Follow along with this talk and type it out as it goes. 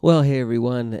Well, hey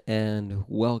everyone, and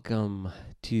welcome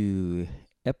to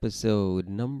episode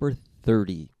number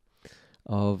 30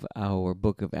 of our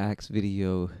Book of Acts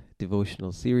video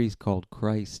devotional series called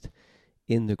Christ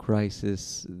in the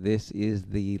Crisis. This is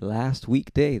the last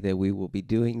weekday that we will be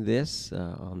doing this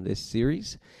on this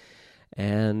series.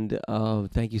 And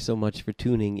thank you so much for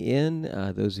tuning in.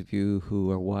 Those of you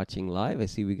who are watching live, I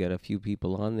see we got a few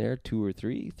people on there, two or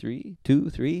three,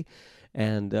 two, three.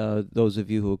 And those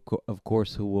of you who, of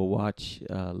course, who will watch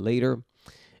later,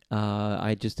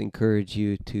 I just encourage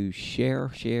you to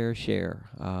share.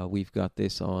 We've got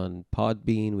this on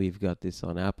Podbean, we've got this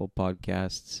on Apple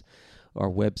Podcasts, our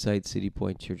website,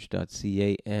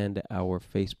 citypointchurch.ca, and our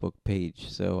Facebook page.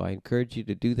 So I encourage you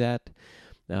to do that.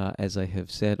 As I have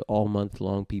said all month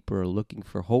long, people are looking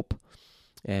for hope.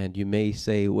 And you may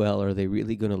say, well, are they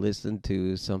really going to listen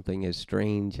to something as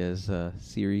strange as a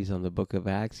series on the book of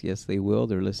Acts? Yes, they will.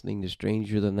 They're listening to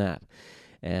stranger than that.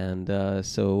 And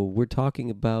so we're talking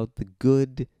about the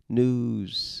good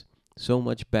news. So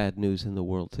much bad news in the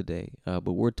world today.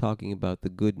 But we're talking about the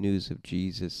good news of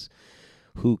Jesus,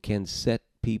 who can set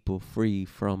people free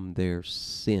from their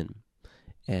sin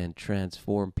and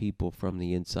transform people from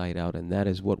the inside out. And that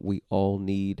is what we all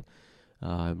need.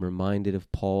 I'm reminded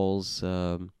of Paul's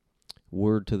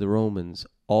word to the Romans: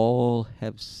 all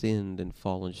have sinned and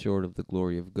fallen short of the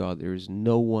glory of God. There is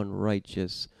no one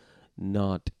righteous,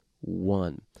 not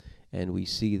one. And we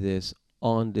see this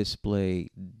on display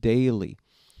daily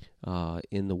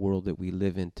in the world that we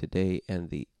live in today, and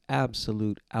the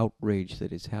absolute outrage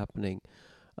that is happening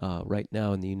right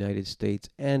now in the United States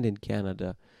and in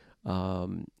Canada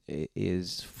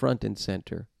is front and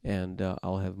center. And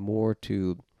I'll have more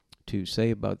to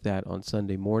say about that on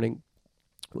Sunday morning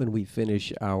when we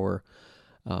finish our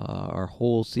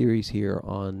whole series here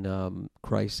on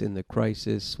Christ in the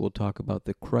Crisis. We'll talk about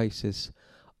the crisis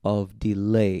of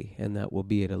delay, and that will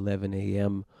be at 11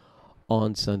 a.m.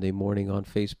 on Sunday morning on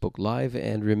Facebook Live.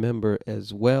 And remember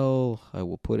as well, I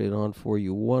will put it on for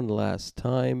you one last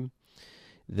time,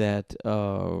 that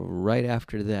right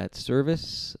after that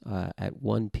service at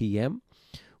 1 p.m.,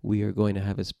 we are going to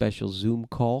have a special Zoom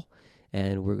call,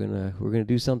 and we're gonna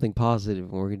do something positive,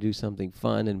 and we're gonna do something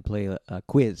fun and play a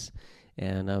quiz.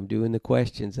 And I'm doing the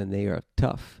questions, and they are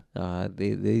tough.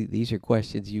 These are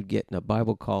questions you'd get in a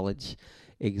Bible college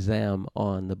exam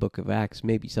on the Book of Acts,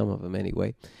 maybe some of them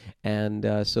anyway.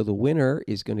 And so the winner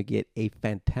is going to get a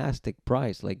fantastic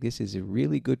prize. Like, this is a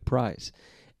really good prize.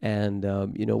 And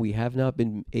we have not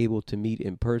been able to meet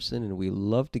in person, and we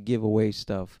love to give away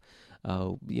stuff.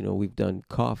 We've done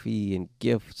coffee and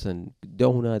gifts and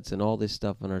donuts and all this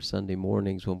stuff on our Sunday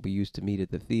mornings when we used to meet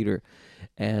at the theater.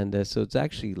 And so it's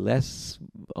actually less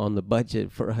on the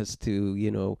budget for us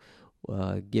to,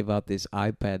 give out this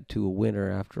iPad to a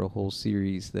winner after a whole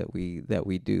series that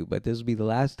we do. But this will be the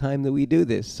last time that we do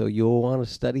this, so you'll want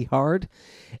to study hard.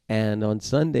 And on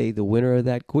Sunday, the winner of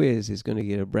that quiz is going to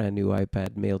get a brand new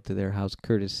iPad mailed to their house,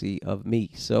 courtesy of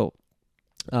me. So,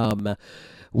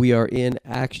 we are in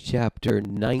Acts chapter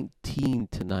 19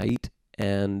 tonight,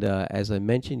 and as I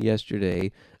mentioned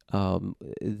yesterday,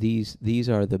 these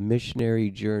are the missionary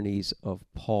journeys of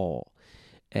Paul.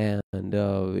 And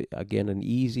again, an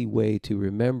easy way to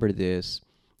remember this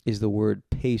is the word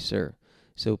pacer.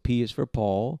 So P is for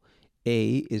Paul,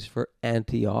 A is for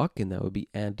Antioch, and that would be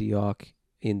Antioch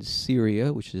in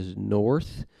Syria, which is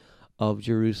north of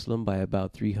Jerusalem by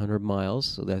about 300 miles.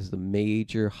 So that's the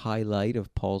major highlight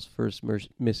of Paul's first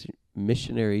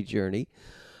missionary journey.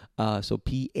 So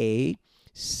PA.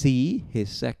 C, his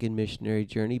second missionary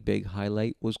journey, big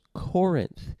highlight, was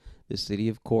Corinth, the city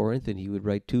of Corinth, and he would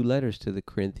write 2 letters to the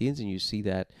Corinthians, and you see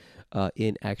that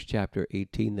in Acts chapter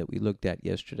 18 that we looked at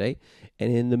yesterday.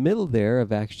 And in the middle there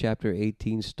of Acts chapter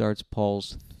 18 starts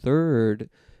Paul's third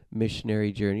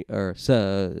missionary journey,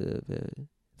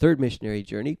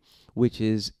 which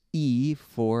is E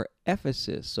for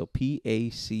Ephesus. So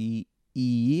PACE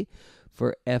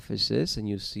for Ephesus, and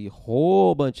you see a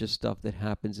whole bunch of stuff that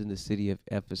happens in the city of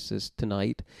Ephesus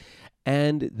tonight.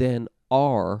 And then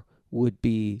R would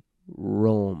be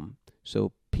Rome.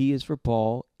 So P is for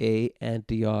Paul, A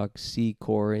Antioch, C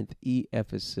Corinth, E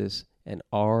Ephesus, and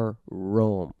R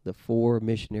Rome, the 4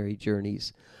 missionary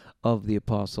journeys of the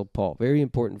Apostle Paul. Very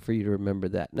important for you to remember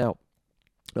that. Now,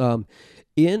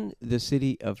 in the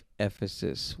city of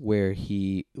Ephesus, where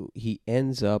he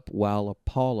ends up while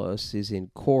Apollos is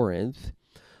in Corinth,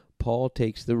 Paul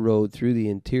takes the road through the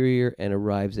interior and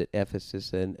arrives at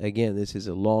Ephesus. And again, this is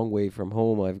a long way from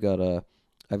home. I've got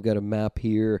a map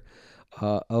here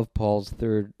of Paul's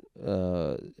third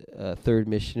third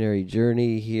missionary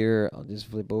journey here. I'll just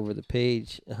flip over the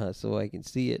page so I can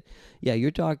see it. Yeah,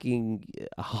 you're talking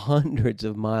hundreds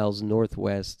of miles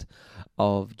northwest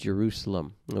of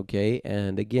Jerusalem. Okay,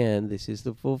 and again, this is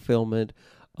the fulfillment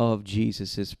of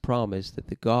Jesus's promise that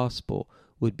the gospel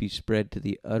would be spread to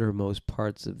the uttermost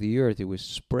parts of the earth. It was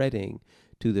spreading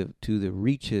to the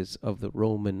reaches of the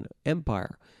Roman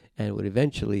Empire, and would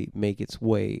eventually make its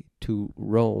way to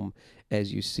Rome,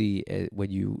 as you see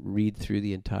when you read through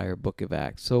the entire book of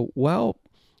Acts. So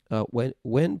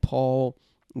when Paul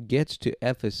gets to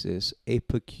Ephesus, a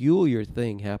peculiar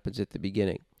thing happens at the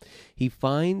beginning. He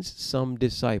finds some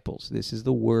disciples. This is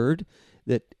the word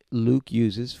that Luke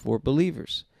uses for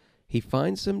believers. He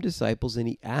finds some disciples and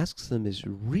he asks them this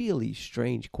really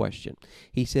strange question.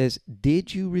 He says,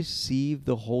 "Did you receive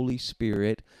the Holy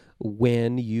Spirit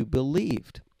when you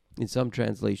believed?" In some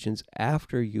translations,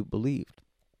 after you believed.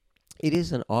 It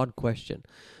is an odd question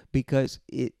because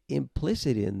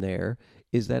implicit in there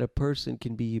is that a person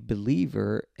can be a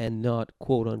believer and not,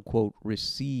 quote unquote,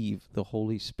 receive the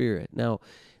Holy Spirit. Now,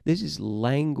 this is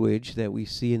language that we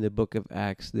see in the book of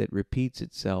Acts that repeats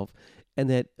itself and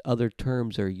that other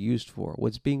terms are used for.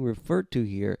 What's being referred to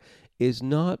here is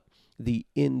not the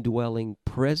indwelling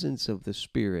presence of the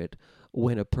Spirit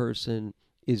when a person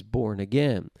is born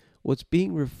again. What's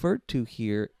being referred to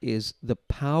here is the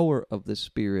power of the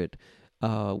Spirit,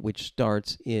 which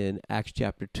starts in Acts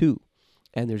chapter 2.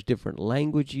 And there's different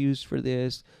language used for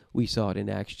this. We saw it in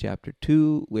Acts chapter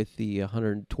 2 with the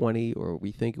 120, or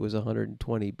we think it was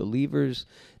 120 believers.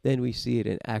 Then we see it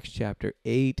in Acts chapter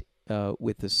 8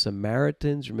 with the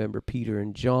Samaritans. Remember, Peter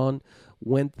and John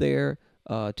went there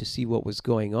to see what was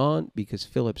going on because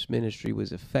Philip's ministry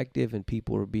was effective and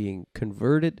people were being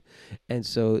converted. And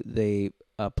so they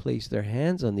placed their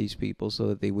hands on these people so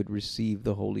that they would receive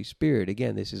the Holy Spirit.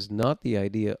 Again, this is not the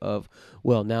idea of,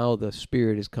 well, now the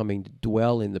Spirit is coming to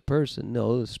dwell in the person.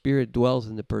 No, the Spirit dwells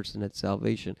in the person at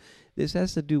salvation. This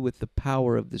has to do with the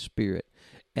power of the Spirit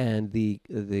and the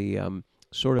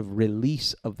sort of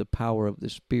release of the power of the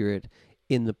Spirit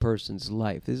in the person's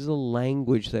life. This is a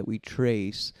language that we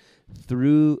trace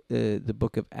through the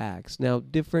book of Acts. Now,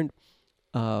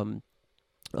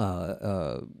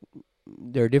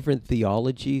 there are different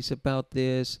theologies about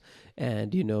this,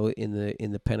 and in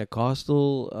the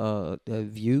Pentecostal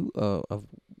view of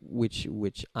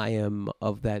which I am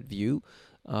of that view,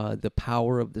 the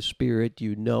power of the Spirit.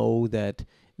 You know that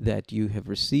you have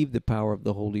received the power of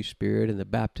the Holy Spirit and the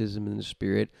baptism in the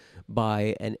Spirit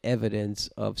by an evidence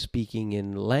of speaking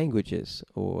in languages,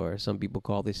 or some people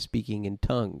call this speaking in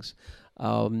tongues.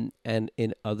 And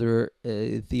in other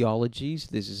theologies,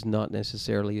 this is not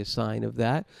necessarily a sign of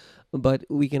that. But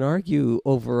we can argue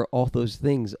over all those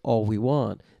things all we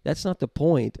want. That's not the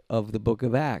point of the book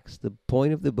of Acts. The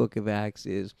point of the book of Acts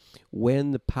is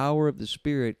when the power of the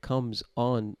Spirit comes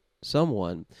on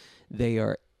someone, they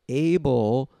are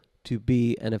able to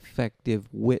be an effective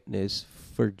witness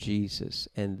for Jesus.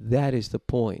 And that is the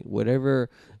point. Whatever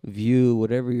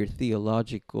your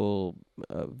theological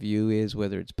view is,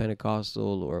 whether it's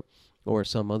Pentecostal or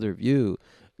some other view,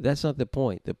 that's not the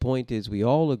point. The point is we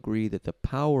all agree that the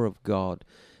power of God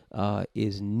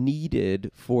is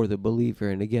needed for the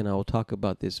believer. And again, I will talk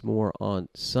about this more on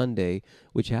Sunday,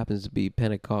 which happens to be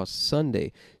Pentecost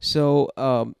Sunday. So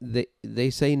they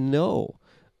say no.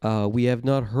 We have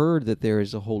not heard that there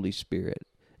is a Holy Spirit.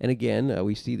 And again,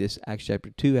 we see this Acts chapter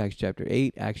 2, Acts chapter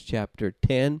 8, Acts chapter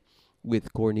 10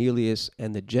 with Cornelius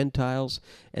and the Gentiles.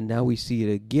 And now we see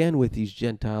it again with these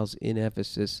Gentiles in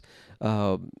Ephesus.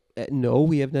 No,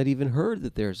 we have not even heard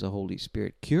that there's a Holy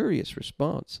Spirit. Curious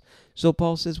response. So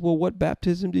Paul says, well, what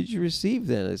baptism did you receive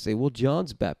then? They say, well,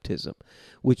 John's baptism,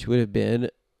 which would have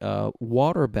been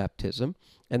water baptism.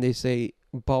 And they say,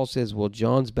 Paul says, well,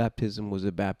 John's baptism was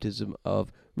a baptism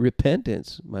of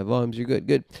repentance. My volumes are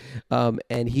good.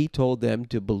 And he told them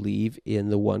to believe in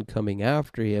the one coming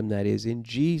after him, that is, in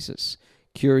Jesus.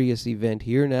 Curious event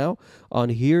here now. On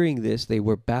hearing this, they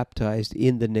were baptized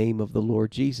in the name of the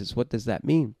Lord Jesus. What does that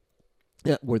mean?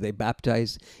 Were they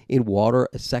baptized in water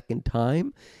a second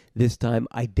time? This time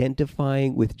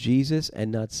identifying with Jesus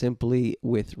and not simply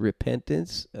with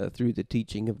repentance through the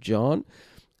teaching of John?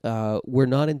 We're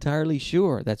not entirely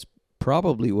sure. That's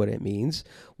probably what it means.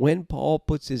 When Paul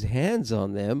puts his hands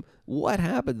on them, what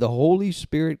happened? The Holy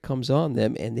Spirit comes on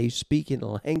them and they speak in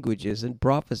languages and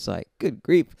prophesy. Good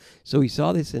grief. So we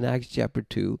saw this in Acts chapter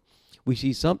 2. We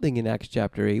see something in Acts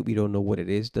chapter 8. We don't know what it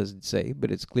is, doesn't say,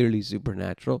 but it's clearly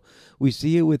supernatural. We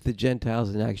see it with the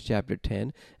Gentiles in Acts chapter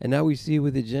 10, and now we see it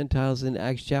with the Gentiles in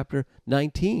Acts chapter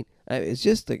 19. It's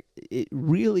just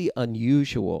really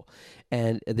unusual.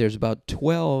 And there's about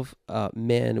 12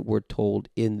 men, we're told,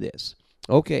 in this.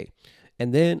 Okay,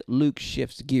 and then Luke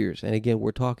shifts gears. And again,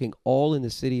 we're talking all in the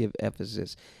city of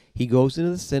Ephesus. He goes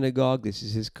into the synagogue. This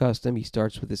is his custom. He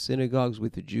starts with the synagogues,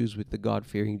 with the Jews, with the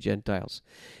God-fearing Gentiles.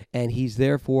 And he's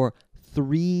there for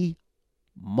 3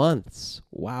 months.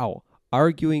 Wow.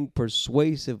 Arguing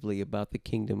persuasively about the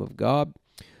kingdom of God.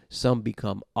 Some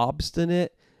become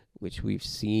obstinate, which we've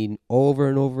seen over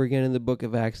and over again in the book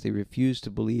of Acts. They refuse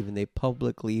to believe and they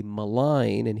publicly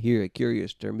malign. And here a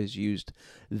curious term is used,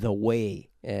 the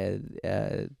way,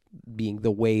 being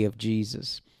the way of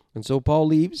Jesus. And so Paul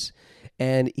leaves,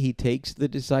 and he takes the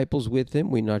disciples with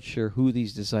him. We're not sure who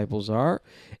these disciples are.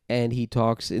 And he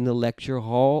talks in the lecture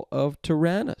hall of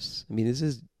Tyrannus. I mean, this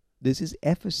is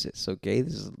Ephesus, okay?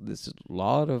 This is a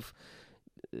lot of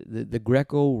the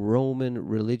Greco-Roman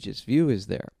religious view is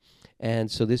there.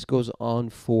 And so this goes on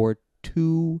for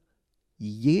 2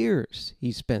 years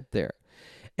he spent there.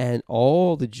 And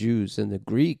all the Jews and the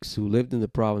Greeks who lived in the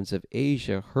province of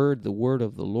Asia heard the word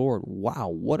of the Lord. Wow,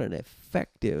 what an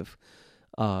effective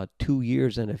 2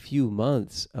 years and a few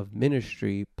months of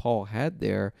ministry Paul had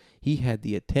there. He had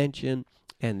the attention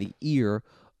and the ear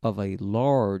of a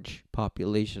large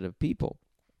population of people.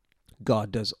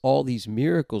 God does all these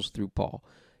miracles through Paul.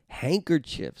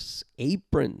 Handkerchiefs,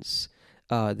 aprons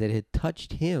that had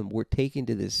touched him were taken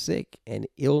to the sick, and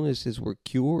illnesses were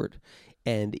cured,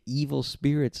 and evil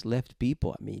spirits left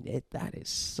people. I mean, that is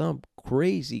some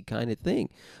crazy kind of thing,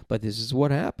 but this is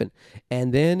what happened.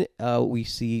 And then we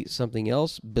see something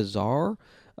else bizarre.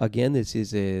 Again, this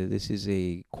is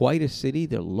a quite a city.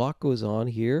 There a lot goes on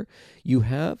here. You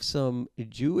have some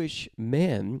Jewish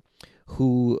men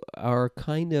who are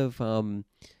kind of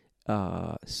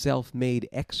self-made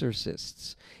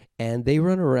exorcists, and they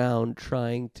run around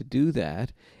trying to do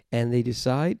that. And they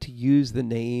decide to use the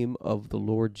name of the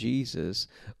Lord Jesus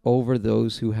over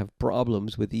those who have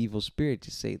problems with evil spirits.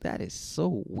 To say that is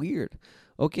so weird.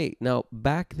 Okay, now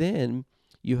back then,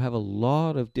 you have a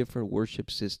lot of different worship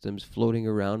systems floating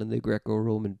around in the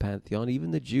Greco-Roman pantheon.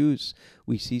 Even the Jews,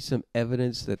 we see some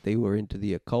evidence that they were into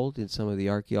the occult in some of the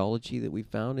archaeology that we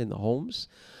found in the homes.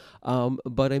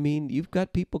 But I mean, you've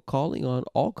got people calling on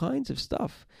all kinds of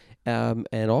stuff.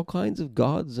 And all kinds of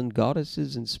gods and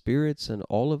goddesses and spirits and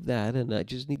all of that. And I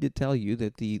just need to tell you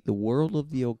that the world of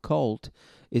the occult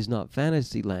is not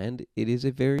fantasy land. It is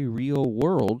a very real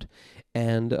world,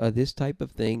 and this type of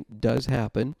thing does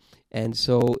happen. And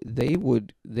so they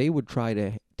would try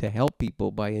to help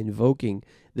people by invoking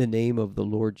the name of the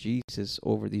Lord Jesus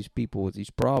over these people with these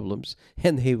problems.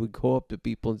 And they would go up to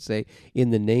people and say, in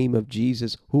the name of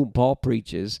Jesus, whom Paul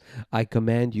preaches, I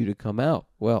command you to come out.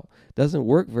 Well, it doesn't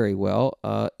work very well.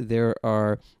 There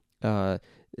are, and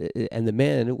the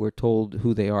men, we're told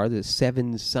who they are, the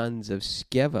 7 sons of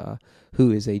Sceva,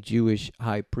 who is a Jewish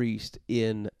high priest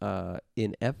in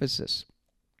Ephesus.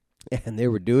 And they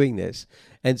were doing this.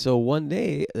 And so one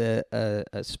day,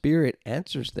 a spirit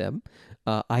answers them.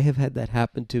 I have had that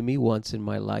happen to me once in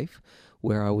my life,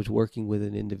 where I was working with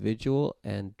an individual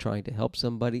and trying to help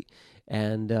somebody.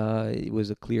 And it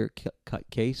was a clear-cut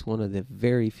case, one of the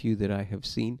very few that I have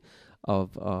seen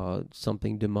of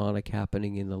something demonic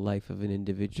happening in the life of an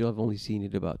individual. I've only seen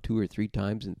it about 2 or 3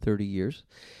 times in 30 years.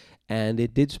 And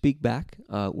it did speak back.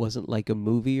 It wasn't like a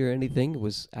movie or anything. It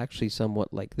was actually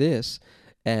somewhat like this.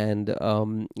 And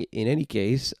in any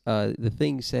case, the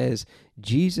thing says,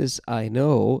 Jesus I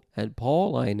know, and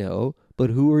Paul I know, but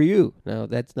who are you? Now,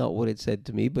 that's not what it said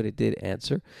to me, but it did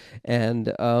answer. And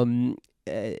then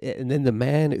the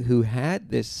man who had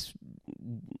this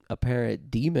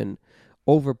apparent demon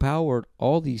overpowered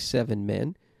all these 7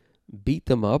 men, beat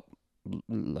them up,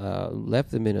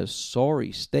 left them in a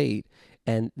sorry state,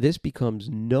 and this becomes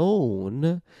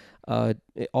known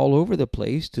all over the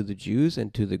place to the Jews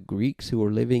and to the Greeks who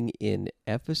are living in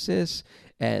Ephesus,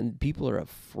 and people are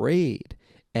afraid.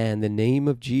 And the name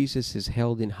of Jesus is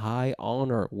held in high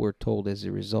honor, we're told, as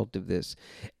a result of this.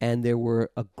 And there were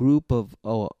a group of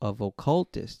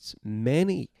occultists,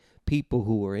 many people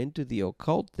who were into the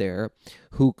occult there,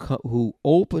 who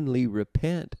openly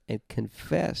repent and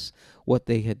confess what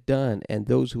they had done. And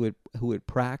those who had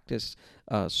practiced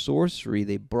sorcery,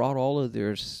 they brought all of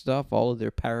their stuff, all of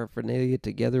their paraphernalia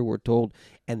together, we're told,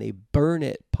 and they burn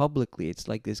it publicly. It's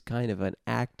like this kind of an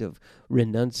act of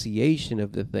renunciation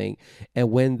of the thing.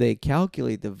 And when they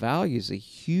calculate the values, a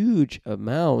huge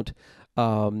amount,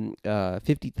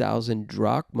 50,000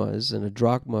 drachmas, and a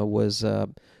drachma was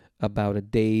about a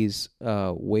day's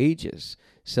wages.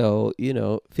 So,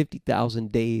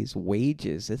 50,000 days'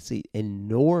 wages, that's the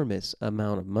enormous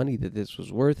amount of money that this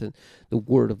was worth. And the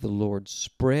word of the Lord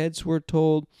spreads, we're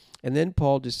told. And then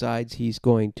Paul decides he's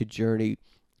going to journey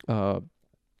uh,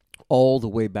 all the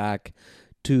way back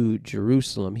to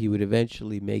Jerusalem. He would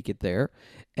eventually make it there.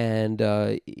 And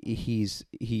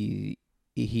he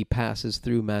passes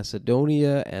through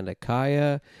Macedonia and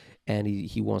Achaia, and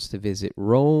he wants to visit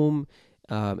Rome.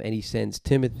 And he sends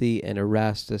Timothy and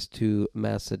Erastus to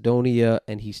Macedonia,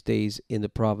 and he stays in the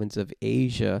province of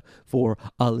Asia for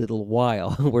a little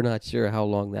while. We're not sure how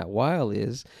long that while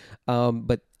is,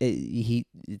 but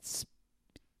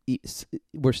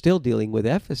we're still dealing with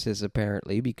Ephesus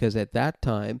apparently, because at that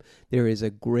time there is a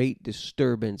great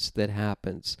disturbance that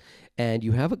happens, and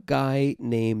you have a guy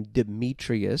named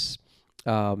Demetrius,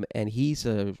 and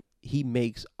he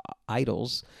makes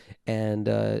idols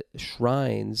and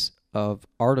shrines of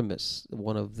Artemis,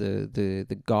 one of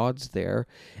the gods there,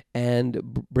 and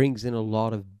brings in a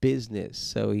lot of business.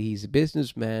 So he's a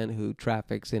businessman who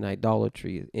traffics in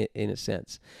idolatry in a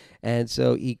sense. And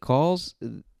so he calls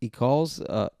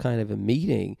kind of a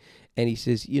meeting, and he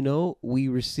says, we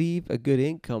receive a good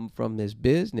income from this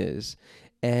business,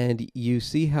 and you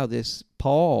see how this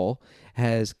Paul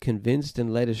has convinced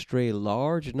and led astray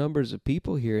large numbers of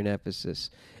people here in Ephesus,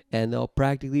 and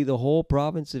practically the whole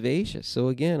province of Asia. So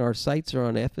again, our sights are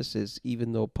on Ephesus,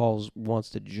 even though Paul wants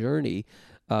to journey.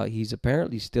 He's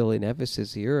apparently still in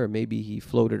Ephesus here, or maybe he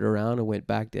floated around and went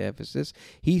back to Ephesus.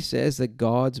 He says that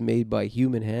gods made by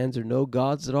human hands are no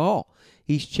gods at all.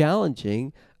 He's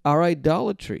challenging our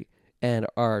idolatry, and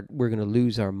we're going to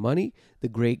lose our money. The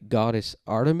great goddess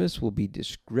Artemis will be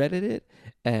discredited,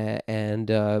 and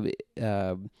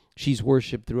she's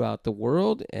worshipped throughout the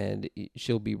world, and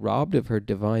she'll be robbed of her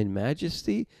divine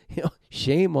majesty.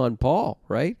 Shame on Paul,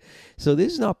 right? So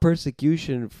this is not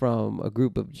persecution from a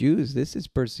group of Jews. This is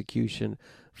persecution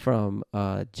from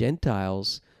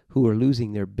Gentiles who are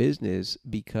losing their business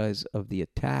because of the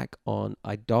attack on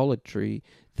idolatry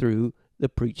through the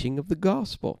preaching of the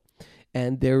gospel.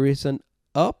 And there is an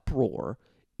uproar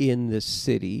in the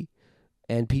city,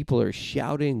 and people are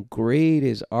shouting, "Great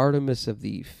is Artemis of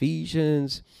the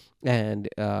Ephesians." And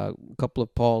a couple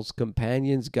of Paul's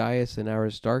companions, Gaius and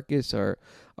Aristarchus, are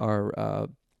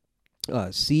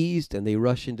seized, and they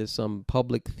rush into some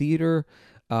public theater,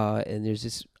 and there's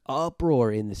this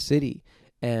uproar in the city.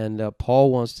 And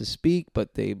Paul wants to speak, but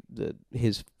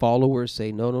his followers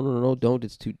say, no, no, no, no, don't.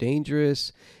 It's too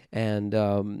dangerous. And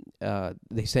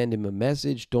they send him a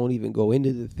message, don't even go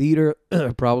into the theater,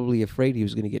 probably afraid he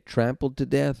was going to get trampled to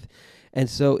death. And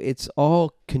so it's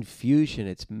all confusion.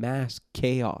 It's mass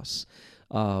chaos.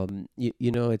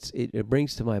 It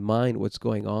brings to my mind what's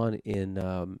going on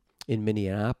in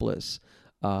Minneapolis,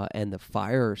 and the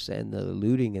fires and the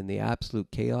looting and the absolute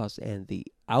chaos and the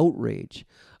outrage.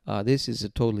 This is a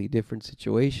totally different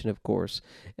situation, of course.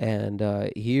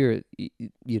 And here,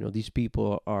 these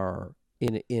people are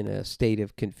in a state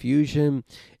of confusion,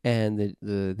 and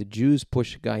the Jews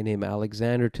push a guy named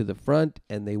Alexander to the front,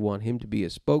 and they want him to be a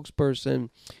spokesperson,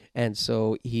 and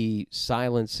so he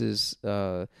silences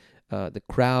the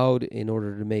crowd in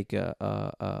order to make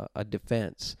a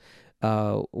defense.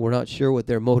 We're not sure what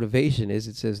their motivation is.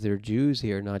 It says they're Jews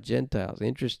here, not Gentiles.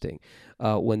 Interesting.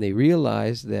 When they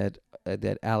realize that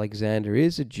Alexander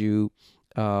is a Jew,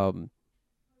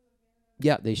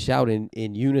 they shout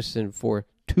in unison for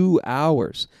 2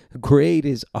 hours. Great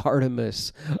is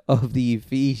Artemis of the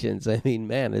Ephesians. I mean,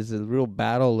 man, it's a real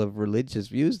battle of religious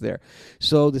views there.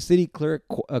 So the city clerk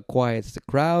quiets the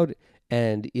crowd,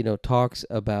 and talks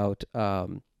about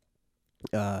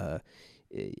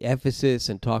Ephesus,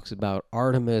 and talks about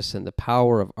Artemis and the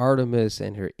power of Artemis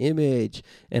and her image,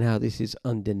 and how this is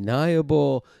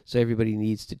undeniable. So everybody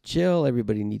needs to chill.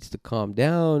 Everybody needs to calm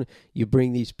down. You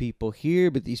bring these people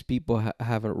here, but these people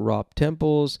haven't robbed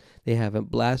temples. They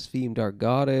haven't blasphemed our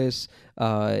goddess.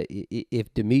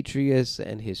 If Demetrius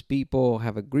and his people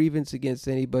have a grievance against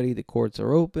anybody, the courts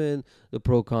are open. The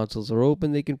proconsuls are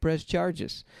open. They can press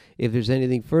charges. If there's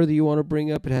anything further you want to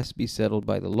bring up, it has to be settled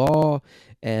by the law.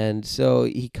 And so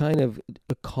he kind of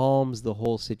calms the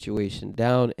whole situation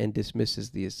down and dismisses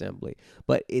the assembly.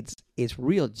 But it's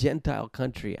real Gentile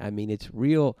country. I mean, it's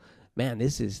real, man.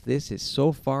 This is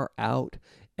so far out,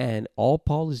 and all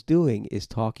Paul is doing is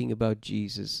talking about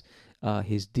Jesus,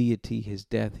 his deity, his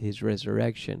death, his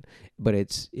resurrection. But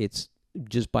it's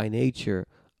just by nature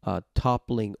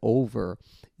toppling over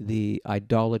the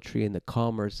idolatry and the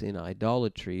commerce in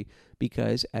idolatry,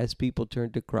 because as people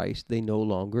turn to Christ, they no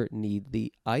longer need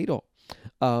the idol.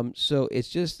 So it's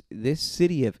just this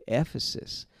city of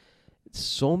Ephesus.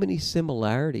 so many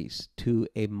similarities to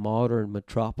a modern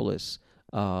metropolis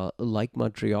like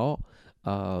Montreal,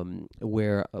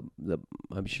 where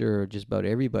I'm sure just about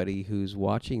everybody who's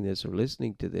watching this or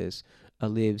listening to this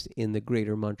lives in the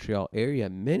greater Montreal area.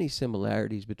 Many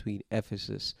similarities between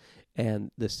Ephesus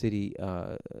and the city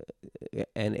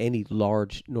and any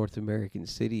large North American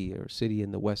city or city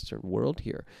in the Western world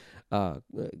here.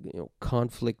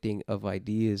 Conflicting of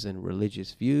ideas and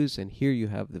religious views. And here you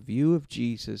have the view of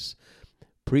Jesus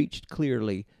preached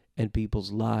clearly, and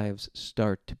people's lives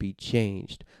start to be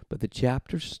changed. But the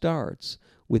chapter starts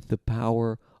with the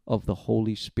power of the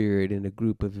Holy Spirit in a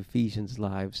group of Ephesians'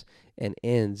 lives and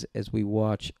ends as we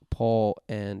watch Paul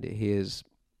and his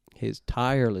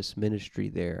tireless ministry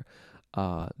there.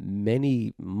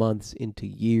 Many months into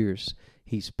years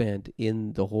he spent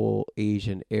in the whole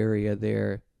Asian area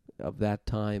there of that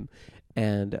time,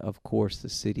 and of course the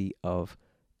city of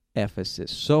Ephesus.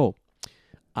 So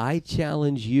I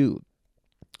challenge you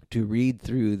to read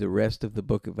through the rest of the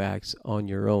book of Acts on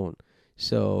your own.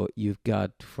 So you've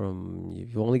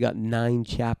only got 9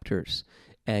 chapters,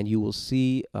 and you will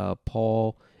see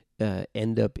Paul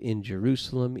end up in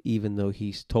Jerusalem, even though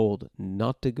he's told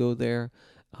not to go there.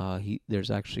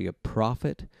 There's actually a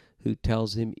prophet who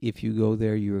tells him, if you go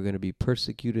there, you are going to be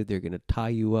persecuted. They're going to tie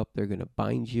you up. They're going to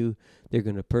bind you. They're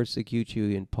going to persecute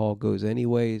you. And Paul goes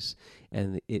anyways.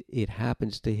 And it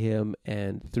happens to him.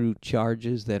 And through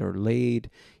charges that are laid,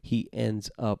 he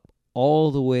ends up all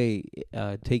the way,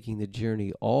 taking the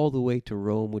journey all the way to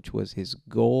Rome, which was his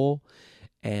goal.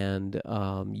 And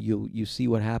you see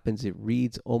what happens. It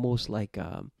reads almost like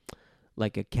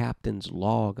a captain's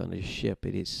log on a ship.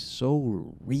 It is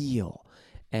so real.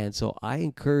 And so I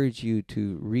encourage you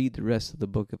to read the rest of the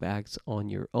book of Acts on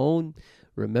your own.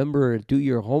 Remember, do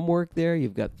your homework there.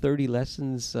 You've got 30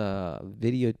 lessons,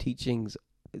 video teachings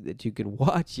that you can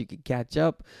watch. You can catch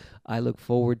up. I look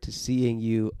forward to seeing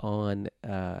you on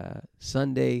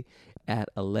Sunday at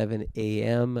 11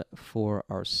 a.m. for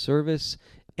our service.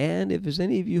 And if there's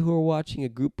any of you who are watching a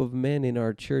group of men in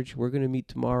our church, we're going to meet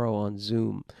tomorrow on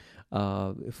Zoom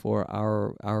for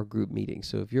our group meeting.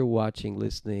 So if you're watching,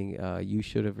 listening, you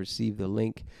should have received the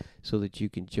link so that you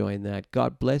can join that.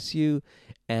 God bless you,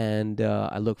 and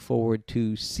I look forward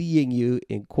to seeing you,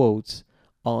 in quotes,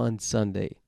 on Sunday.